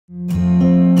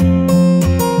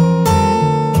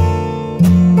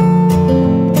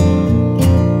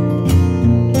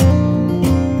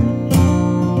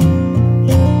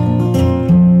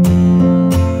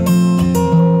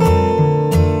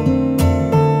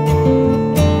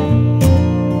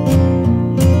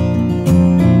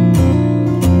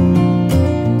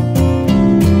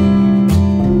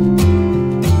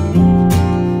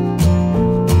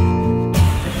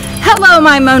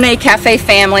my Monet Cafe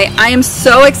family. I am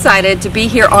so excited to be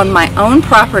here on my own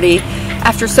property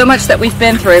after so much that we've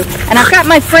been through. And I've got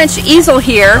my French easel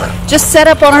here just set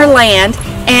up on our land,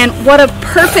 and what a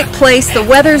perfect place. The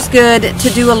weather's good to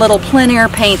do a little plein air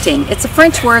painting. It's a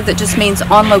French word that just means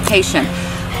on location.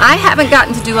 I haven't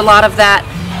gotten to do a lot of that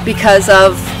because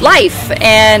of life,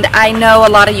 and I know a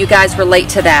lot of you guys relate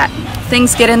to that.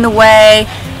 Things get in the way,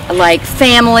 like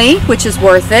family, which is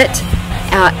worth it,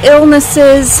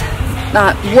 illnesses,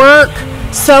 work,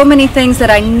 so many things that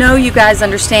I know you guys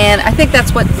understand. I think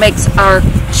that's what makes our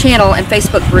channel and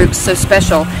Facebook groups so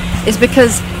special, is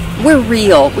because we're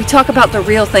real. We talk about the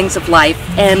real things of life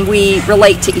and we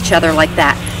relate to each other like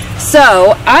that.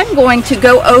 So I'm going to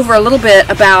go over a little bit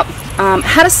about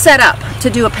how to set up to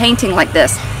do a painting like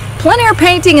this. Plein air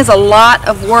painting is a lot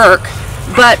of work,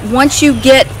 but once you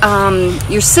get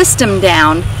your system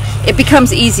down, it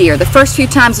becomes easier. The first few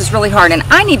times is really hard, and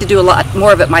I need to do a lot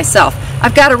more of it myself.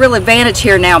 I've got a real advantage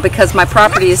here now because my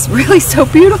property is really so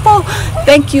beautiful.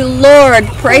 Thank you, Lord.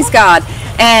 Praise God.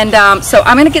 And so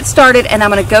I'm going to get started, and I'm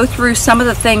going to go through some of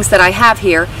the things that I have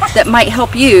here that might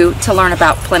help you to learn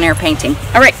about plein air painting.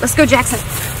 All right, let's go, Jackson.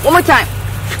 One more time.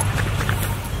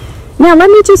 Now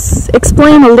let me just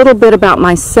explain a little bit about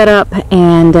my setup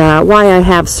and why I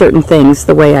have certain things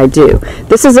the way I do.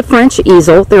 This is a French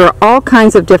easel. There are all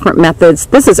kinds of different methods.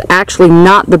 This is actually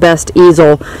not the best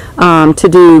easel to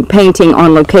do painting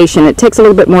on location. It takes a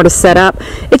little bit more to set up.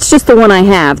 It's just the one I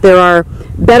have. There are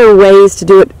better ways to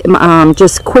do it,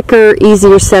 just quicker,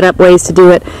 easier setup ways to do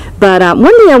it. But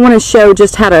one day I want to show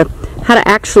just how to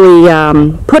actually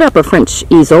put up a French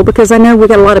easel, because I know we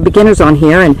got a lot of beginners on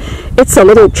here, and it's a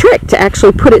little trick to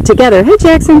actually put it together. Hey,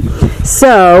 Jackson.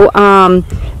 So,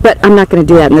 but I'm not going to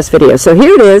do that in this video. So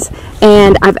here it is,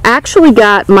 and I've actually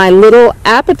got my little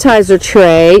appetizer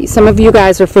tray. Some of you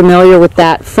guys are familiar with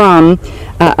that from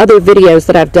other videos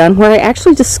that I've done, where I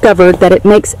actually discovered that it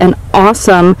makes an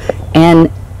awesome and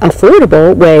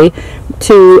affordable way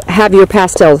to have your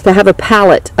pastels, to have a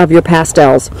palette of your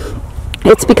pastels.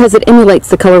 It's because it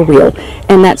emulates the color wheel,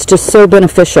 and that's just so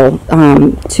beneficial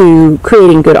to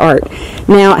creating good art.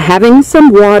 Now, having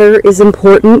some water is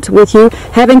important with you.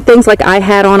 Having things like I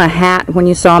had on a hat when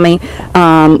you saw me.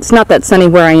 It's not that sunny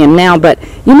where I am now, but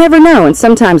you never know, and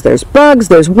sometimes there's bugs,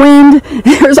 there's wind,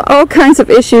 there's all kinds of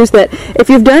issues that if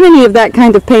you've done any of that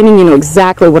kind of painting, you know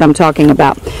exactly what I'm talking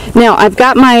about. Now, I've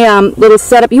got my little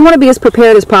setup. You want to be as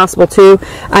prepared as possible, too.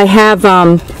 I have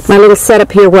my little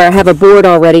setup here where I have a board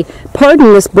already.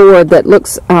 Pardon this board that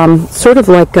looks sort of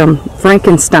like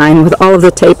Frankenstein with all of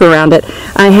the tape around it.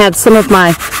 I had some of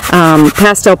my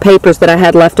pastel papers that I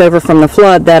had left over from the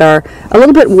flood that are a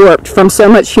little bit warped from so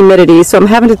much humidity, so I'm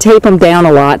having to tape them down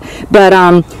a lot. But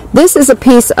this is a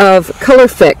piece of Color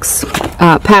Fix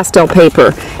pastel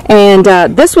paper, and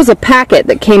this was a packet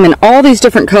that came in all these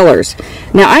different colors.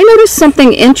 Now, I noticed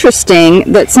something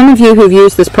interesting that some of you who've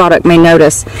used this product may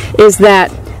notice, is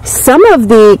that some of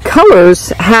the colors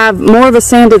have more of a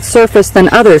sanded surface than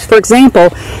others. For example,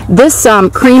 this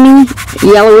creamy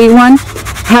yellowy one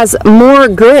has more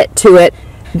grit to it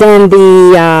than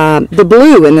the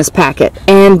blue in this packet,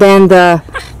 and then the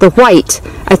white.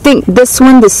 I think this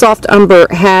one, the soft umber,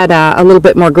 had a little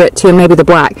bit more grit to it, maybe the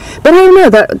black. But I don't know,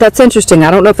 that's interesting.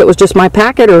 I don't know if it was just my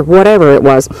packet or whatever it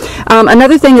was.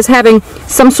 Another thing is having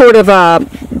some sort of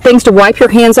things to wipe your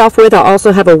hands off with. I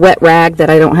also have a wet rag that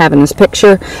I don't have in this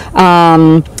picture.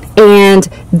 And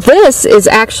this is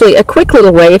actually a quick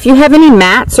little way. If you have any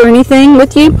mats or anything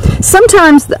with you,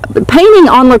 sometimes painting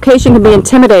on location can be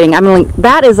intimidating. I mean,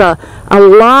 that is a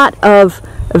lot of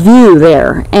view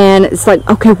there, and it's like,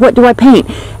 okay, what do I paint?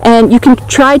 And you can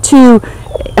try to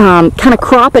kind of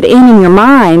crop it in your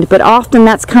mind, but often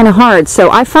that's kind of hard.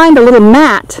 So I find a little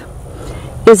mat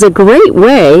is a great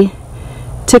way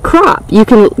to crop. You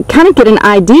can kind of get an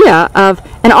idea of,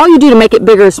 and all you do to make it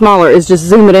bigger or smaller is just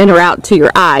zoom it in or out to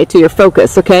your eye, to your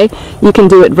focus, okay? You can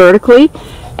do it vertically,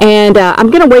 and I'm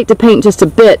going to wait to paint just a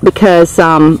bit because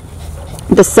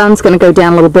the sun's going to go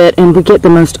down a little bit, and we get the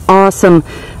most awesome,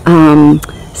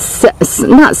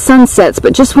 not sunsets,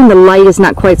 but just when the light is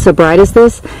not quite so bright as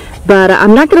this. But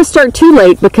I'm not going to start too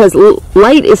late because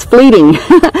light is fleeting.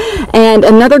 And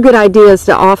another good idea is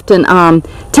to often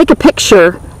take a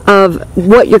picture of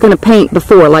what you're going to paint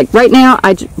before. Like right now,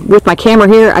 with my camera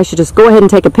here, I should just go ahead and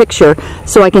take a picture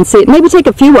so I can see it. Maybe take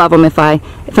a few of them if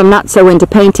I'm not so into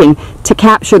painting, to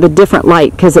capture the different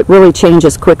light, because it really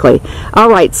changes quickly.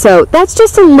 Alright, so that's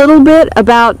just a little bit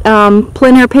about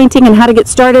plein air painting and how to get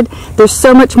started. There's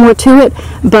so much more to it,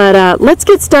 but let's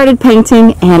get started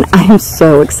painting, and I am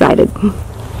so excited.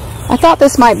 I thought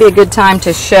this might be a good time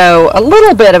to show a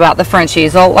little bit about the French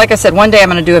easel. Like I said, one day I'm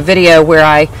going to do a video where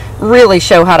I really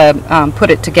show how to put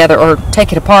it together or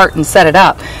take it apart and set it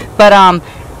up. But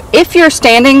if you're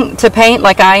standing to paint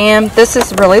like I am, this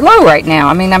is really low right now.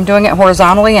 I mean, I'm doing it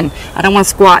horizontally and I don't want to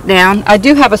squat down. I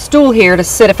do have a stool here to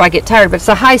sit if I get tired, but it's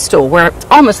a high stool where it's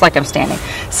almost like I'm standing.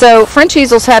 So French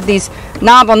easels have these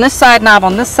knob on this side, knob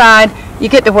on this side. You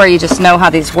get to where you just know how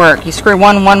these work. You screw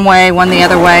one way, one the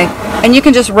other way, and you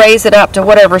can just raise it up to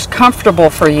whatever's comfortable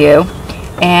for you,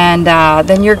 and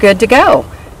then you're good to go.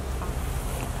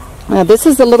 Now, this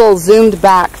is a little zoomed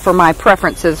back for my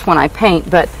preferences when I paint,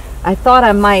 but I thought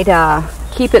I might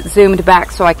keep it zoomed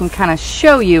back so I can kind of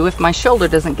show you, if my shoulder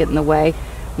doesn't get in the way,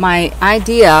 my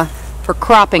idea for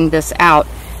cropping this out.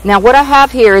 Now what I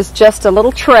have here is just a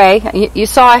little tray. You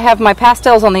saw I have my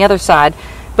pastels on the other side,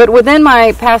 but within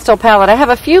my pastel palette I have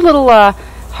a few little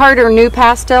harder new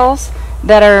pastels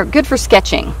that are good for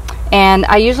sketching. And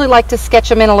I usually like to sketch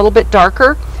them in a little bit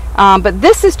darker, but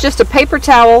this is just a paper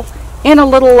towel in a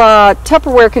little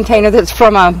Tupperware container that's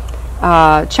from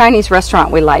a Chinese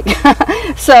restaurant we like.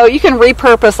 So you can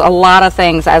repurpose a lot of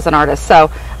things as an artist.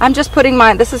 So I'm just putting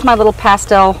this is my little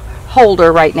pastel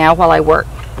holder right now while I work.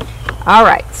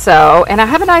 Alright, so, and I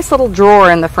have a nice little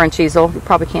drawer in the French easel. You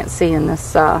probably can't see in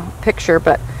this picture,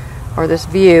 or this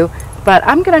view, but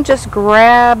I'm going to just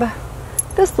grab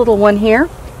this little one here.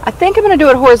 I think I'm going to do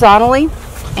it horizontally,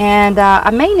 and I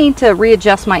may need to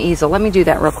readjust my easel. Let me do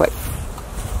that real quick.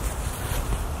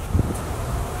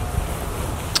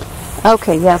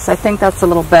 Okay, yes, I think that's a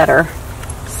little better.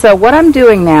 So what I'm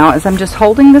doing now is I'm just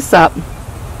holding this up.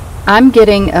 I'm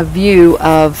getting a view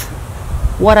of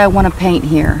what I want to paint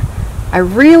here. I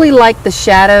really like the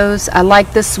shadows. I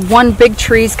like this one big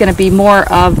tree is going to be more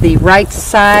of the right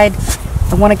side.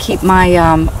 I want to keep my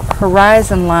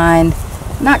horizon line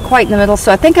not quite in the middle, so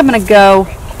I think I'm going to go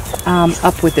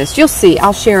up with this. You'll see.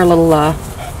 I'll share a little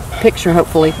picture,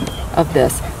 hopefully, of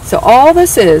this. So all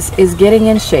this is getting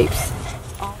in shapes.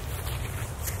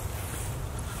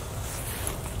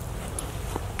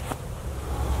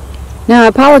 Now I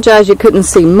apologize you couldn't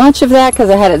see much of that because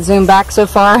I had it zoomed back so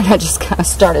far and I just kind of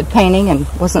started painting and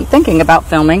wasn't thinking about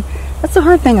filming. That's the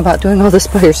hard thing about doing all this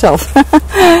by yourself.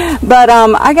 But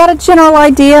I got a general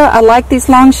idea. I like these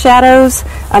long shadows.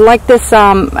 I like this,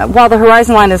 while the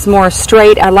horizon line is more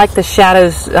straight, I like the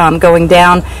shadows going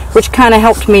down, which kind of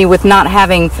helped me with not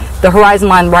having the horizon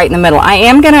line right in the middle. I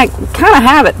am going to kind of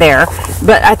have it there,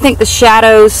 but I think the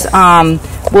shadows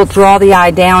will draw the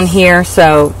eye down here,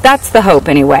 so that's the hope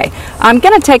anyway. I'm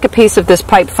going to take a piece of this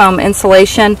pipe foam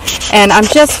insulation and I'm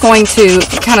just going to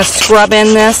kind of scrub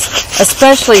in this,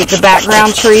 especially the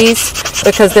background trees,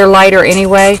 because they're lighter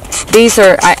anyway. These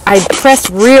are, I press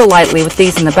real lightly with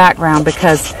these in the background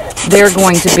because they're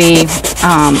going to be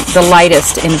the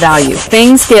lightest in value.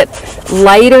 Things get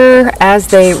lighter as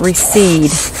they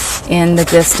recede in the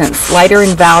distance, lighter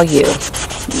in value.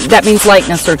 That means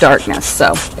lightness or darkness.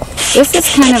 So this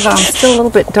is kind of still a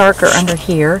little bit darker under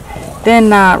here.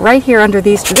 Then right here under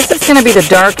these two, this is going to be the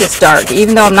darkest dark,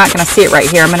 even though I'm not going to see it right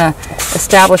here. I'm going to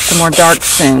establish some more dark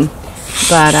soon.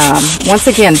 But once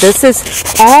again, this is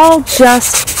all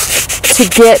just to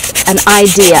get an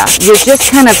idea. You're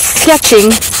just kind of sketching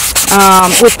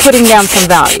with putting down some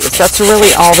values. That's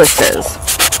really all this is.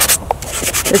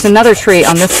 There's another tree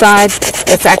on this side.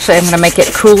 It's actually, I'm going to make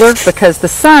it cooler because the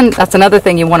sun, that's another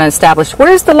thing you want to establish.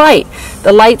 Where's the light?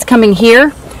 The light's coming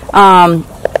here.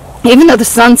 Even though the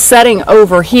sun's setting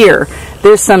over here,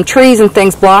 there's some trees and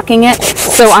things blocking it.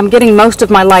 So I'm getting most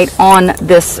of my light on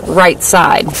this right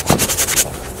side.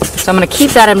 So I'm going to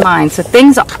keep that in mind. So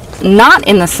things not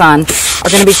in the sun are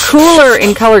going to be cooler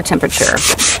in color temperature.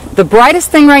 The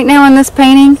brightest thing right now in this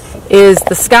painting is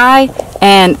the sky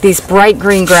and these bright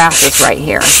green grasses right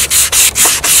here.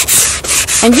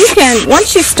 And you can,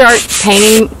 once you start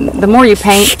painting, the more you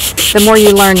paint, the more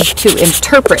you learn to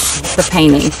interpret the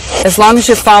painting, as long as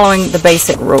you're following the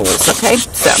basic rules, okay?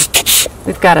 So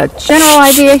we've got a general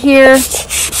idea here,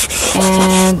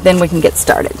 and then we can get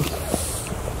started.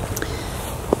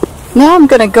 Now I'm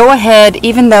going to go ahead,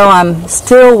 even though I'm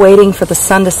still waiting for the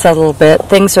sun to set a little bit,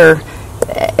 things are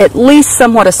at least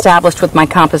somewhat established with my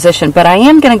composition, but I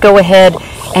am going to go ahead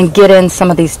and get in some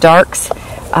of these darks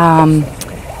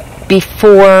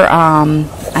before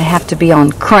I have to be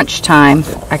on crunch time,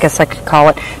 I guess I could call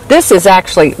it. This is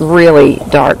actually really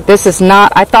dark. This is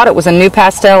not, I thought it was a new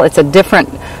pastel. It's a different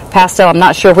pastel. I'm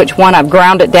not sure which one. I've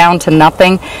ground it down to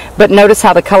nothing, but notice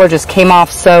how the color just came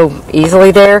off so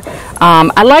easily there.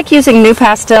 I like using new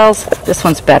pastels. This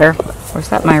one's better. Or is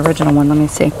that my original one? Let me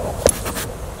see.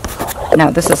 No,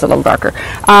 this is a little darker.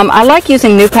 I like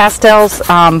using new pastels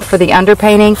for the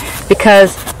underpainting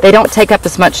because they don't take up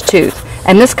as much tooth.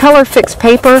 And this color fixed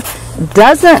paper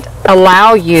doesn't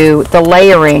allow you the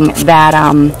layering that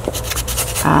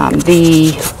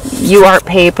the UArt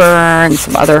paper and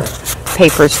some other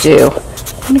papers do.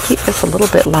 I'm going to keep this a little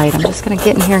bit light. I'm just going to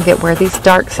get in here and get where these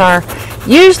darks are.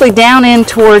 Usually down in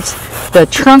towards the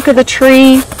trunk of the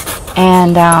tree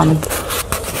and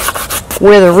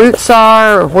where the roots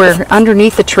are, or where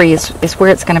underneath the tree is where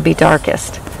it's going to be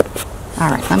darkest. All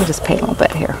right, let me just paint a little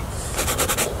bit here.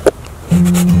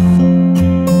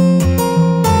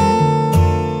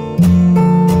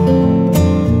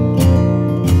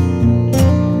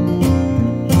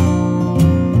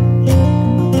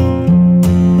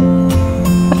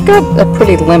 I've got a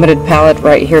pretty limited palette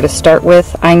right here to start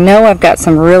with. I know I've got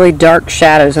some really dark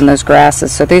shadows in those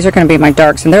grasses, so these are going to be my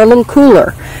darks, and they're a little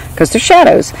cooler because they're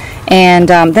shadows. And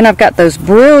then I've got those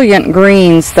brilliant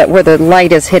greens that where the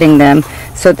light is hitting them,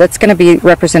 so that's going to be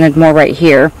represented more right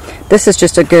here. This is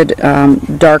just a good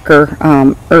darker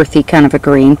earthy kind of a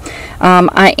green.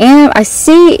 I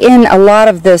see in a lot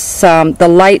of this the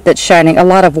light that's shining a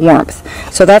lot of warmth,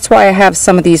 so that's why I have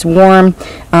some of these warm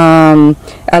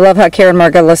I love how Karen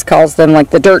Margulis calls them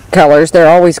like the dirt colors. They're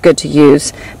always good to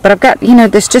use. But I've got, you know,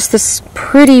 there's just this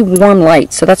pretty warm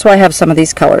light, so that's why I have some of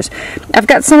these colors. I've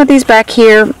got some of these back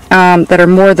here that are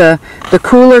more the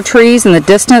cooler trees in the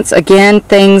distance. Again,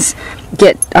 things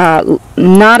get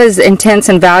not as intense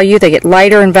in value. They get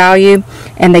lighter in value,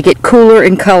 and they get cooler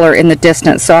in color in the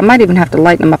distance. So I might even have to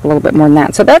lighten them up a little bit more than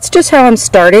that. So that's just how I'm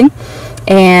starting.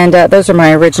 And those are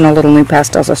my original little new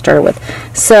pastels I started with.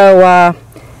 So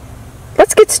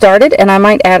let's get started, and I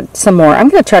might add some more. I'm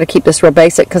going to try to keep this real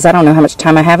basic because I don't know how much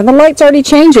time I have, and the light's already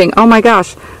changing. Oh my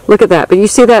gosh, look at that. But you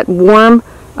see that warm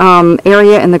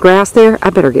area in the grass there? I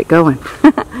better get going.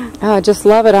 Oh, I just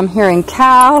love it. I'm hearing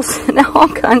cows and all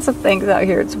kinds of things out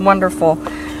here. It's wonderful.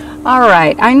 All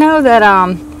right, I know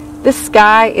that this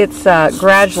sky, it's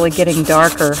gradually getting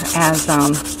darker as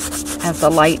the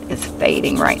light is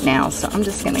fading right now. So I'm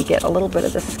just going to get a little bit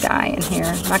of the sky in here.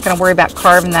 I'm not going to worry about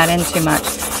carving that in too much.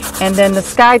 And then the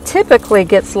sky typically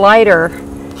gets lighter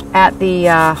at the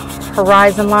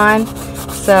horizon line.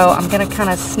 So I'm going to kind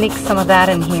of sneak some of that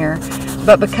in here.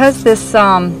 But because this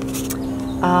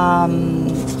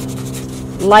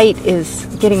light is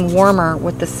getting warmer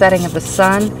with the setting of the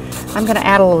sun, I'm going to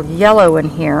add a little yellow in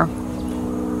here.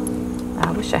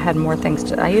 I wish I had more things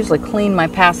to... I usually clean my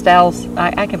pastels.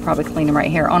 I can probably clean them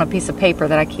right here on a piece of paper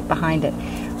that I keep behind it.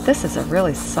 This is a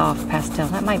really soft pastel.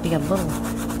 That might be a little,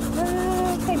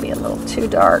 maybe a little too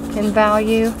dark in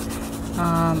value.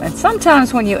 And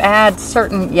sometimes when you add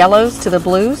certain yellows to the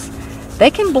blues,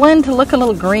 they can blend to look a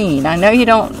little green. I know you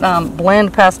don't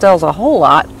blend pastels a whole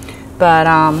lot, but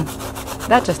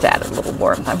that just added a little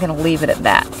warmth. I'm going to leave it at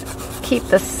that. Keep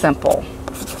this simple.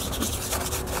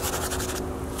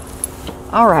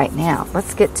 All right, now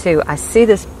let's get to, I see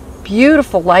this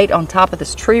beautiful light on top of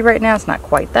this tree right now. It's not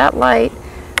quite that light.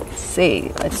 Let's see,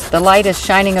 the light is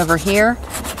shining over here,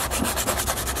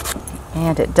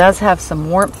 and it does have some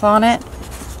warmth on it.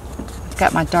 I've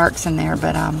got my darks in there,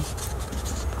 but I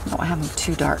don't have them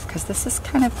too dark because this is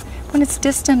kind of, when it's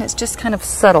distant, it's just kind of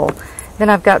subtle. Then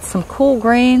I've got some cool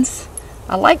greens.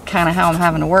 I like kind of how I'm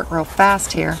having to work real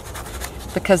fast here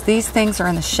because these things are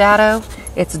in the shadow.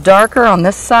 It's darker on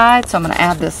this side, so I'm going to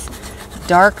add this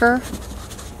darker.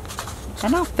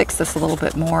 And I'll fix this a little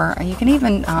bit more. You can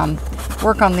even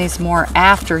work on these more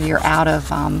after you're out of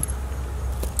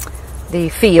the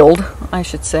field, I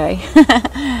should say.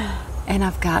 And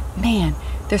I've got, man,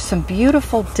 there's some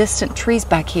beautiful distant trees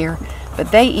back here,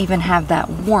 but they even have that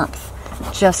warmth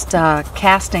just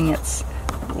casting its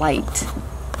light,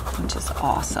 which is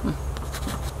awesome.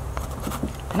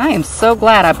 And I am so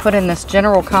glad I put in this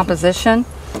general composition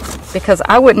because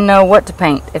I wouldn't know what to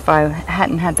paint if I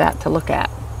hadn't had that to look at.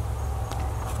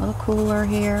 A little cooler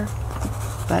here,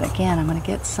 but again, I'm going to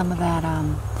get some of that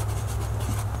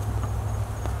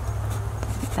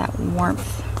that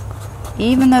warmth.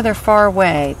 Even though they're far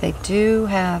away, they do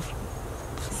have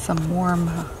some warm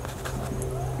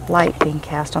light being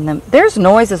cast on them. There's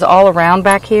noises all around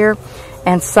back here,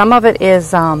 and some of it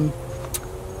is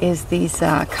these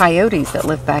coyotes that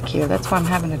live back here. That's why I'm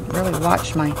having to really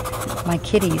watch my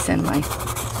kitties and my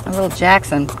little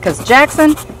Jackson, because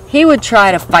Jackson, he would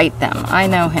try to fight them. I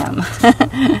know him.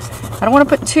 I don't want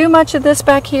to put too much of this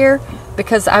back here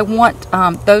because I want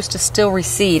those to still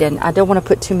recede, and I don't want to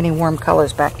put too many warm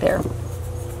colors back there.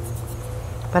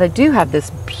 But I do have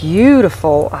this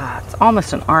beautiful, it's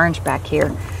almost an orange back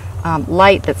here,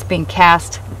 light that's being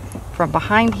cast from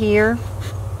behind here.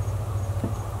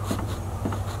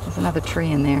 There's another tree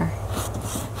in there.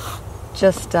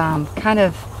 Just kind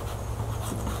of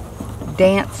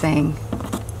dancing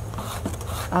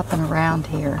up and around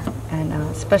here, and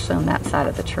especially on that side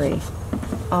of the tree.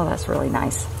 Oh, that's really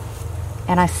nice.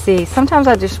 And I see, sometimes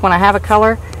I just, when I have a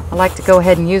color, I like to go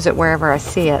ahead and use it wherever I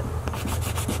see it.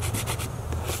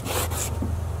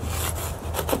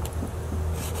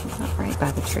 Not right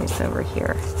by the trees over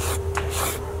here.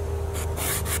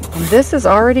 And this is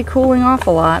already cooling off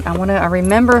a lot. I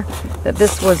remember that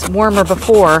this was warmer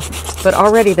before, but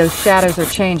already those shadows are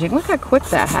changing. Look how quick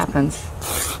that happens.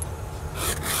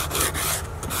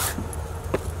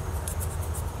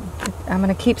 I'm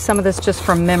going to keep some of this just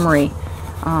from memory,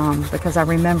 because I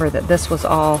remember that this was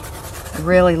all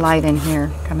really light in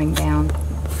here coming down.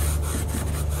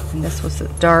 And this was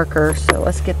darker, so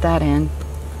let's get that in.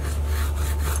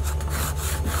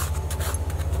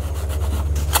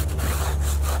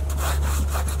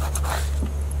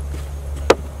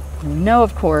 And we know,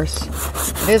 of course,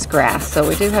 it is grass, so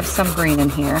we do have some green in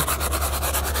here.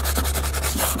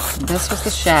 This was the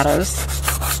shadows.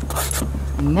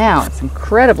 And now it's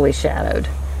incredibly shadowed.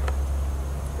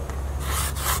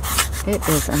 It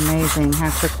is amazing how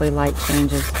quickly light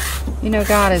changes. You know,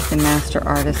 God is the master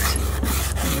artist.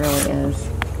 He really is.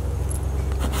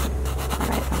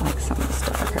 Alright, I like some of the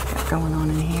stuff I've got going on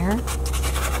in here.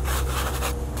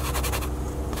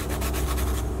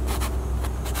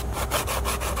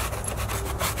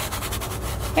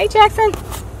 Hey Jackson!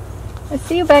 I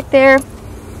see you back there.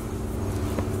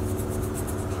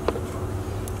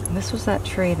 And this was that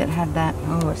tree that had that,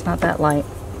 oh, it's not that light.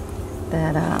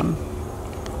 That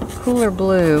cooler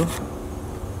blue.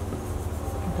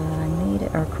 But I need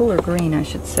it, or cooler green, I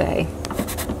should say.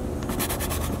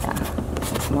 Yeah,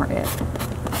 that's more it.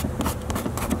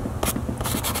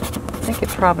 I think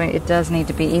it does need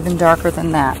to be even darker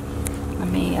than that. Let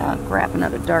me grab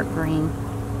another dark green.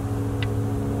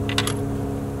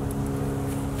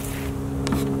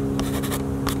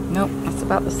 Nope, that's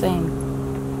about the same.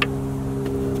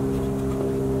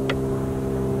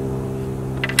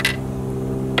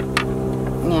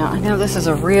 Now, I know this is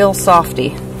a real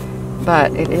softie,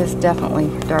 but it is definitely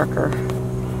darker.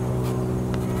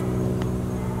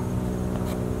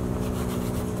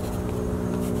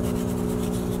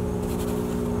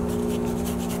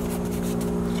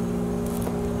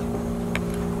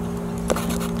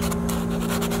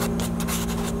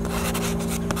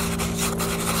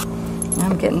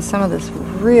 I'm getting some of this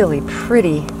really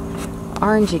pretty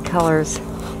orangey colors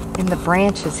in the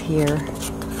branches here.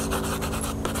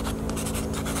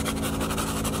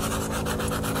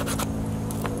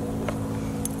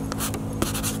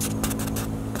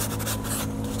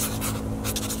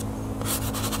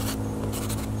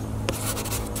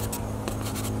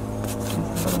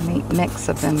 There's a little neat mix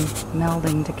of them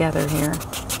melding together here.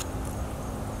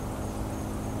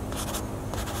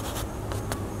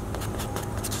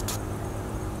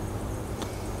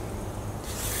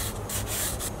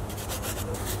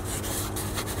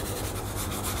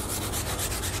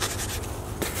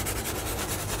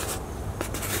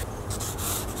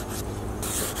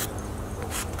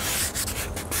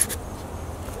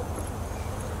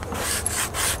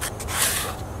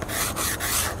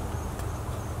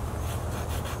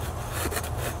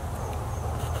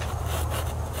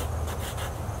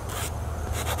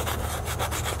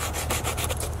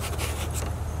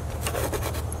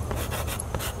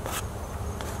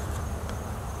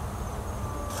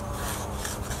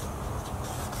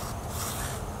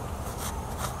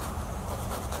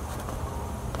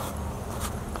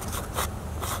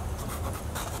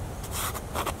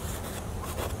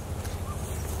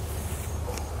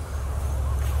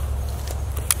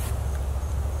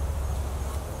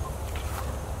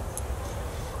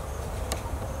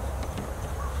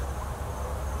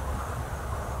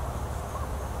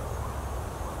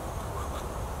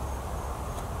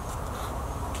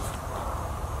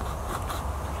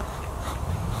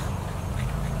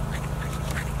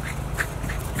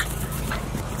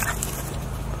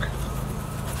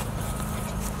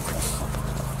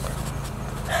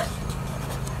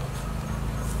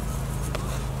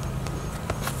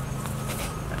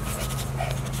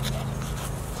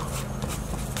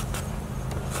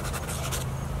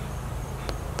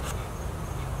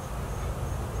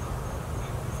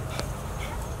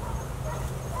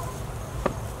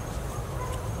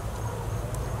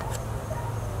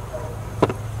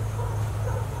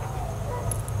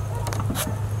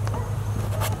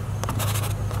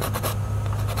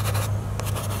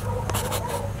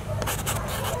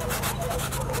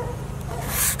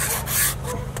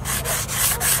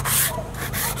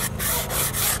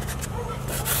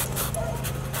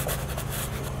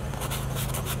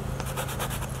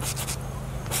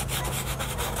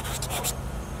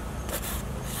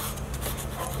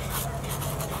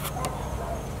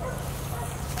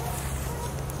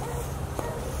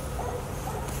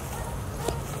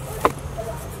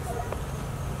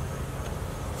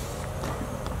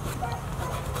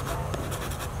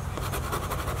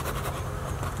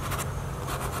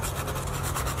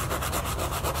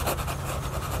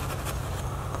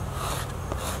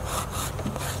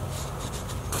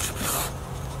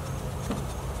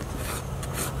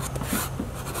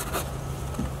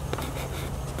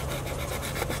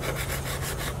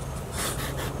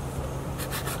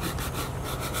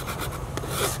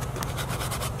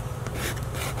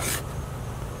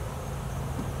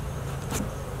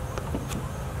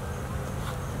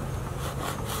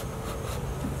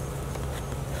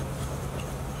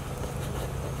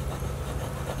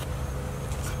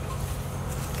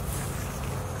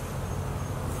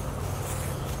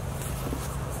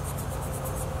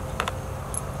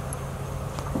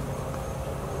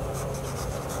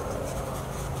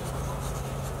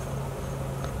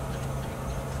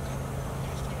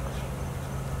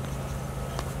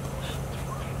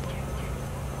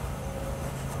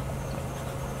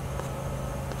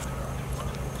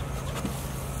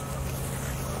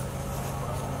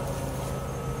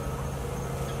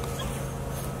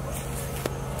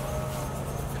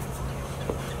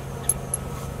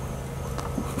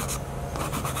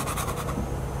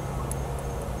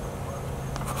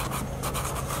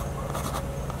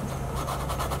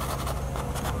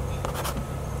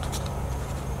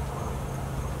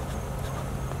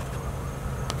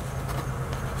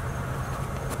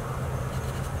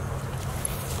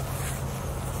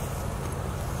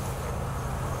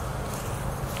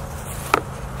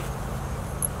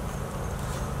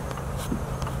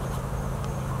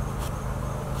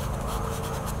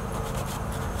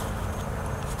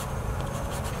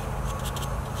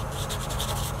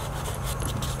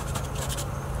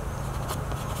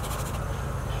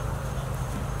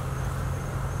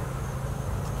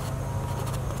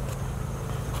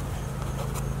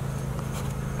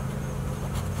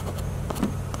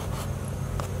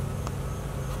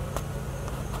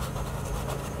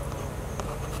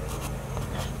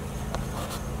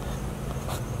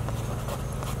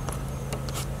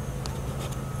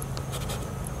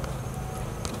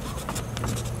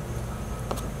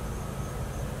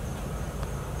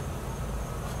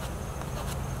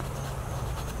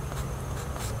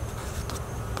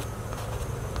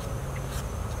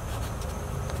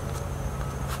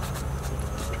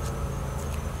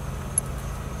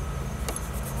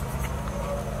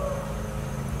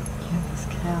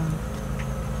 Yeah.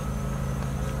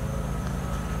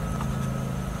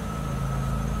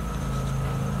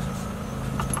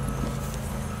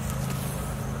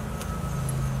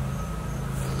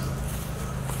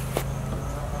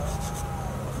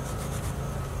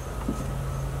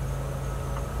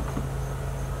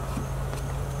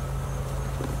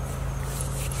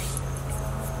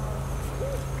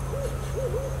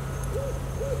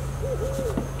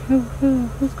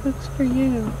 Who cooks for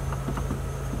you?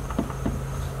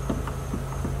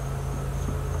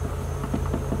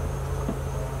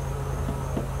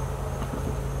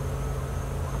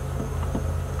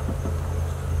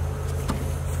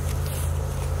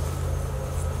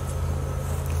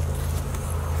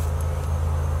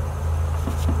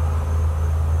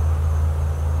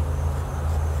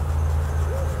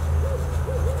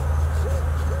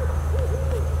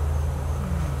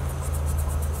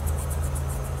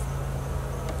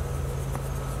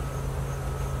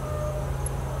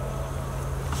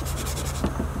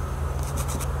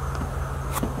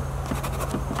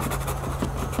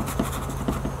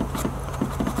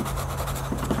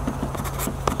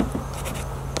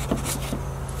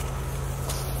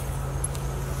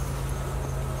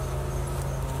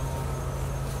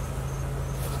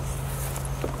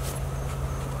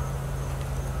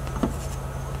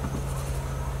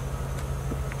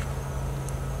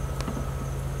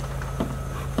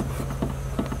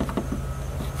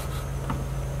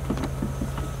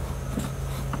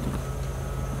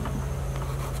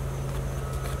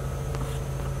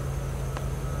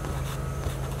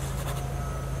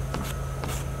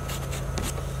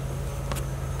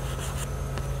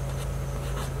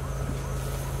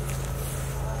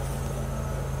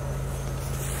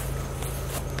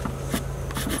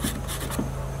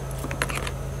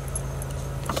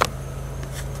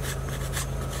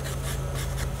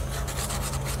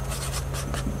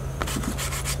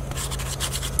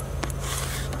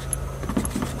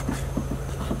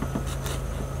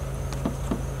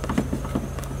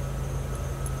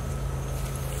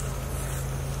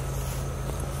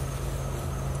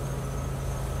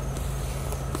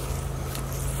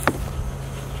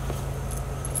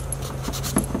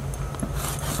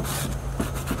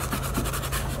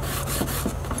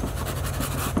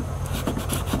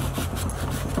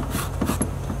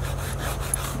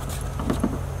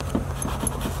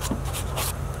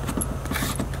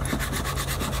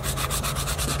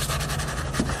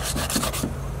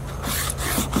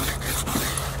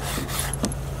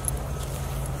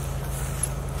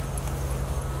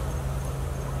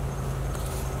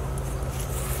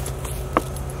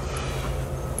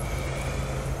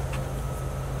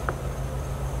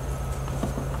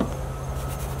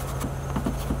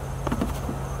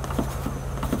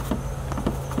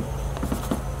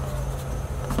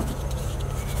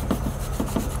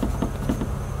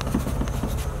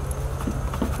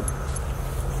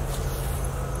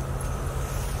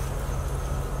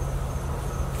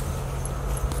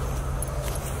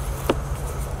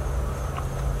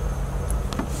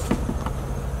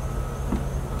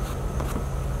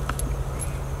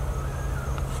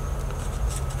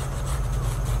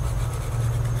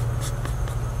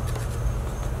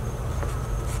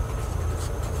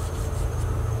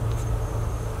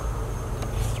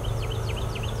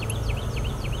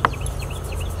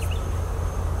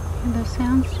 Hear those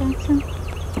sounds, Jackson?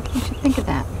 What you think of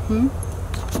that,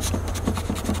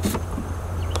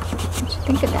 What you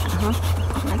think of that, huh?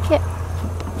 Like it?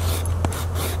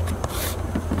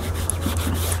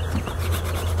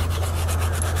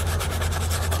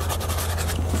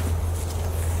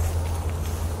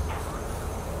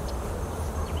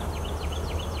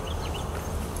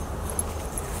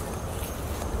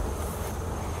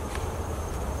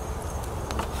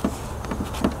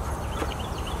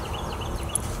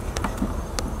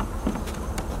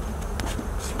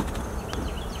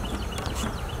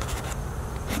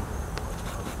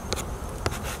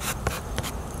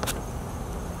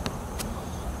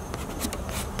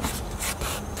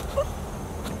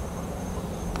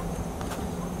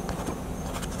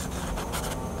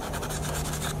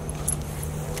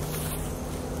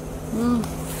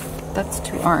 That's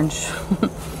too orange.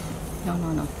 No,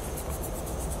 no, no.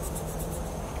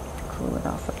 Cool it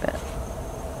off a bit.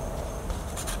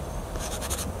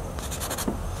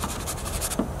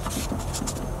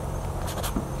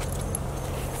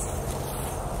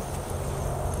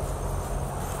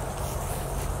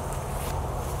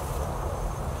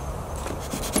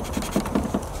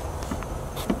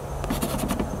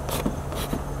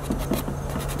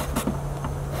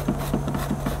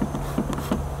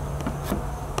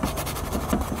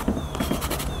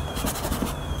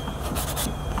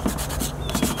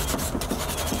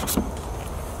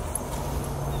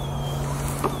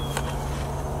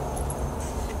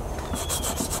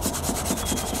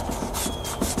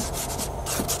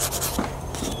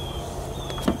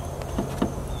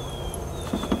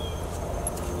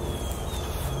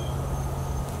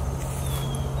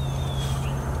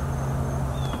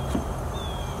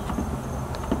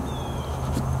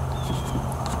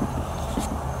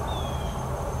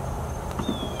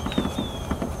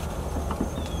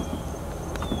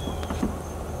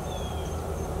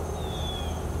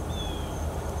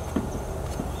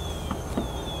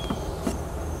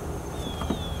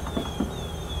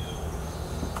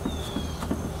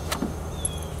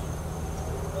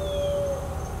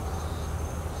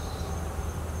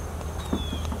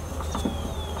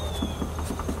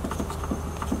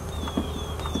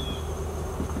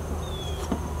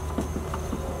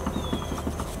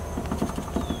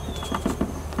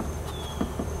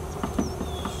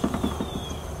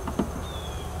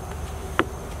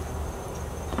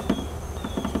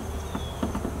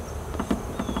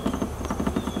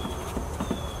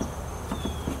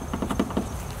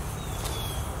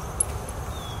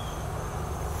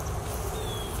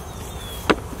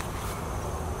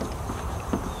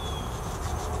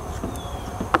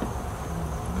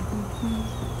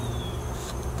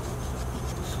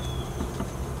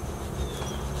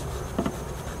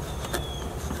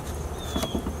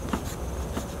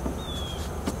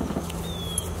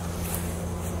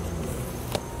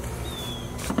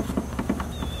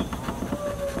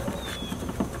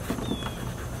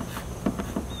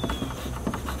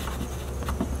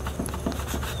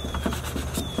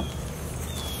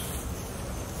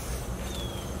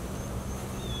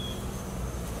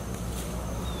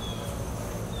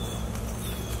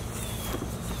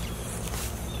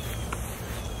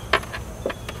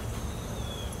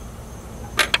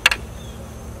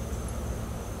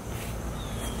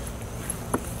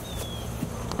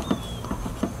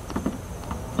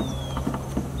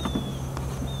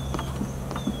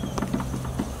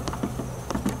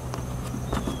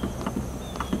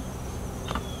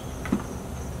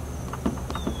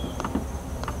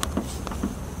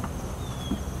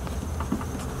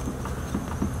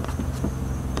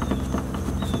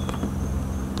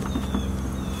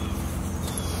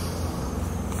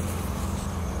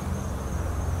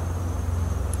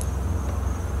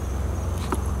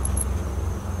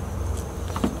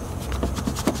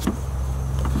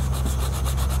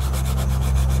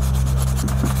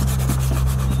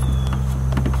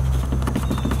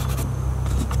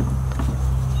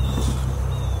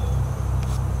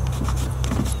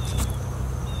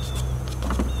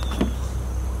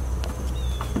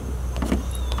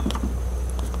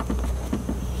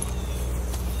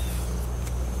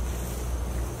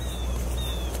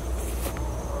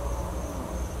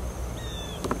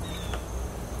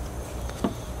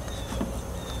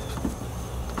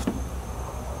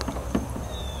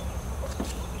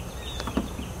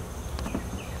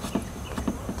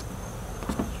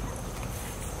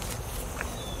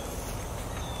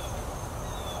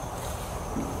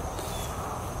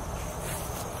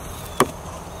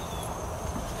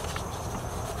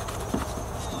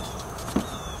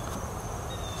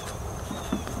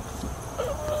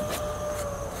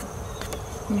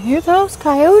 You hear those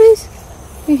coyotes?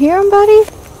 You hear them, buddy?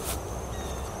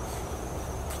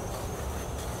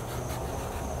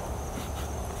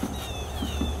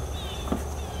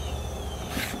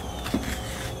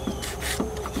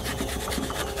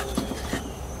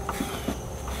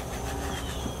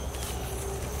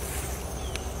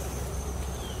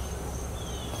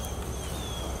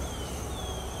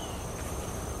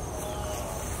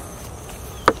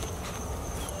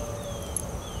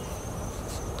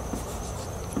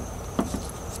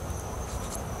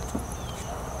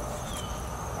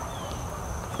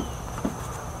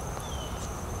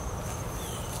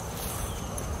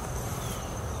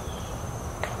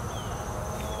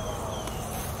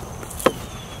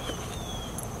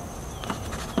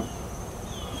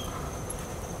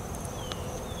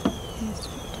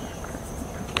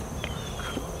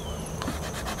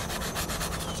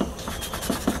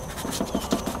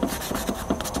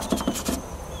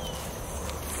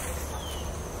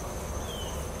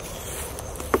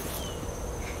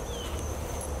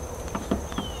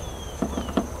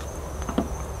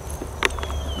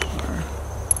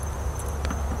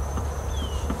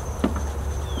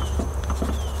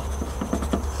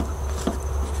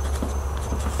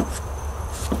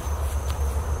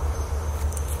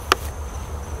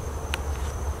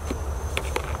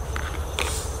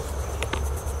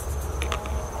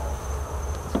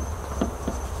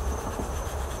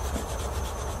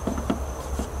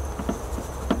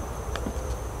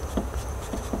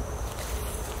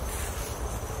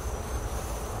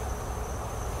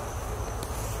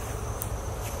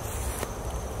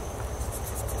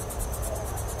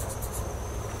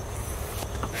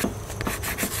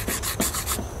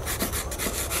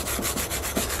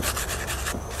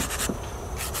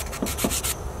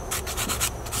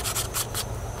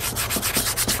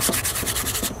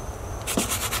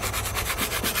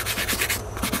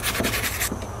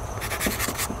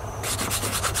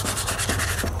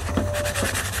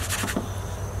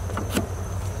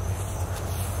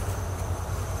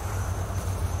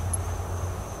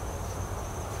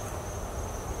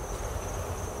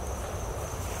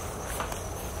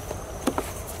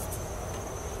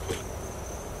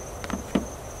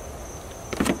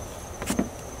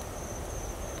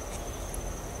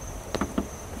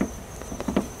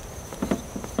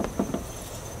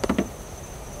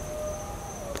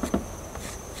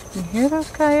 You hear those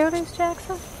coyotes,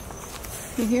 Jackson?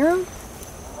 You hear them?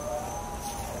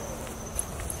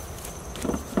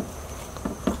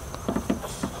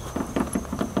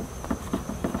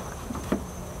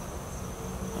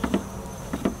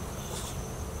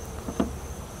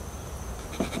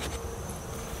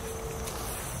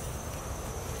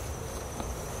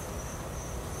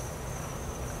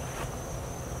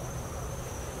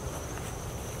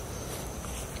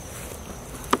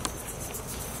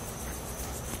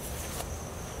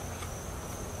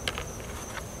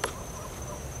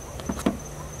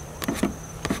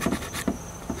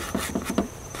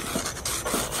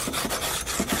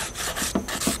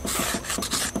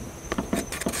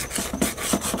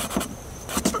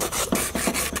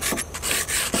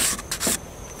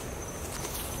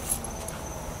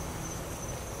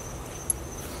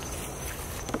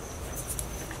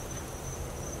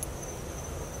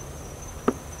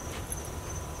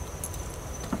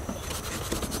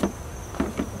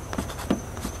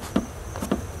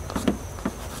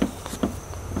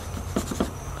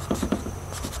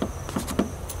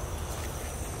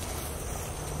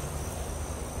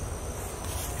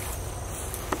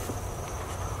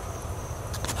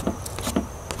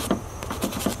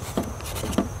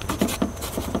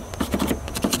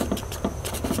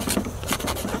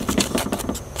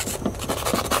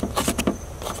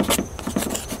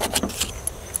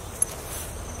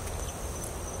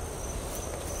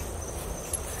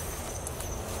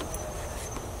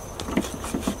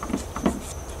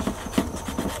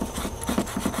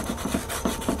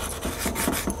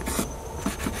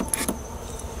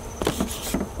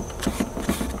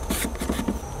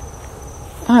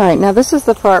 Alright, now this is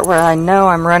the part where I know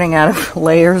I'm running out of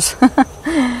layers.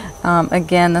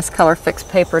 Again, this color fixed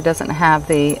paper doesn't have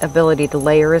the ability to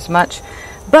layer as much.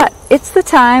 But it's the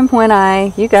time when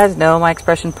you guys know my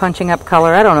expression, punching up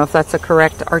color. I don't know if that's a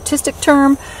correct artistic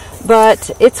term, but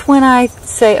it's when I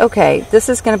say, okay, this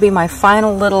is going to be my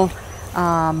final little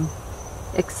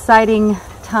exciting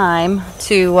time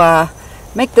to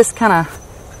make this kind of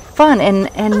fun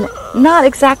and not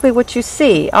exactly what you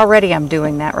see. Already I'm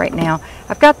doing that right now.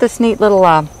 I've got this neat little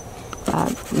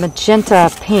magenta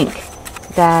pink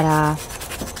that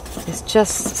is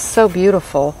just so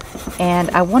beautiful, and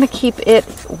I want to keep it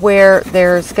where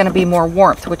there's going to be more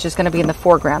warmth, which is going to be in the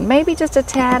foreground. Maybe just a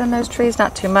tad in those trees,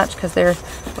 not too much because they're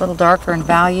a little darker in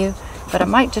value, but I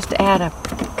might just add a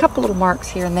couple little marks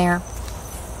here and there.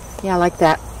 Yeah, I like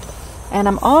that. And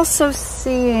I'm also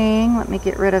seeing, let me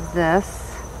get rid of this.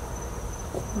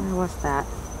 What's that?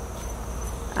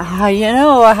 You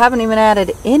know, I haven't even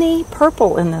added any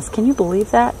purple in this. Can you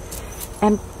believe that?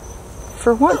 And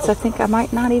for once, I think I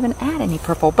might not even add any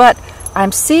purple. But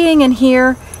I'm seeing in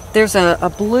here, there's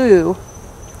a blue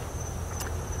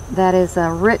that is a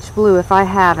rich blue if I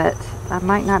have it. I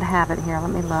might not have it here.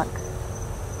 Let me look.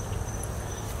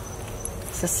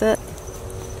 Is this it?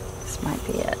 This might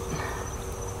be it.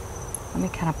 Let me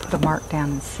kind of put a mark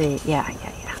down and see. Yeah.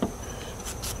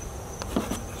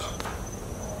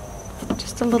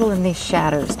 Just a little in these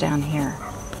shadows down here.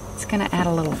 It's going to add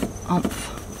a little oomph.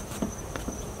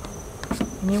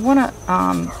 And you want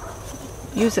to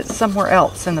use it somewhere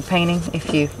else in the painting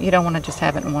if you don't want to just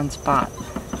have it in one spot.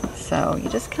 So you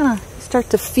just kind of start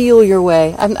to feel your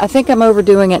way. I think I'm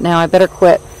overdoing it now. I better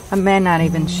quit. I may not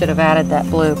even should have added that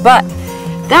blue. But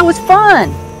that was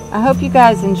fun. I hope you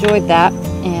guys enjoyed that.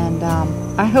 And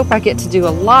I hope I get to do a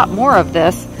lot more of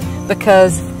this,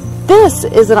 because this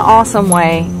is an awesome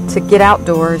way to get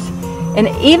outdoors. And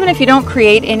even if you don't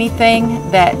create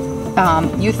anything that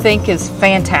you think is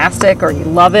fantastic or you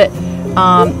love it,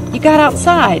 you got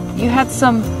outside, you had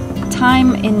some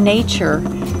time in nature,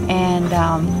 and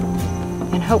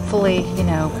hopefully, you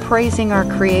know, praising our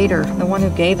creator, the one who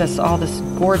gave us all this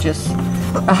gorgeous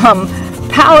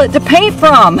palette to paint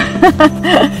from.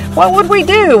 What would we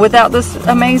do without this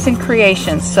amazing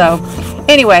creation? So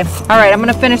anyway, all right, I'm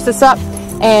gonna finish this up,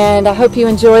 and I hope you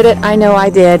enjoyed it. I know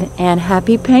I did. And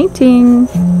happy painting.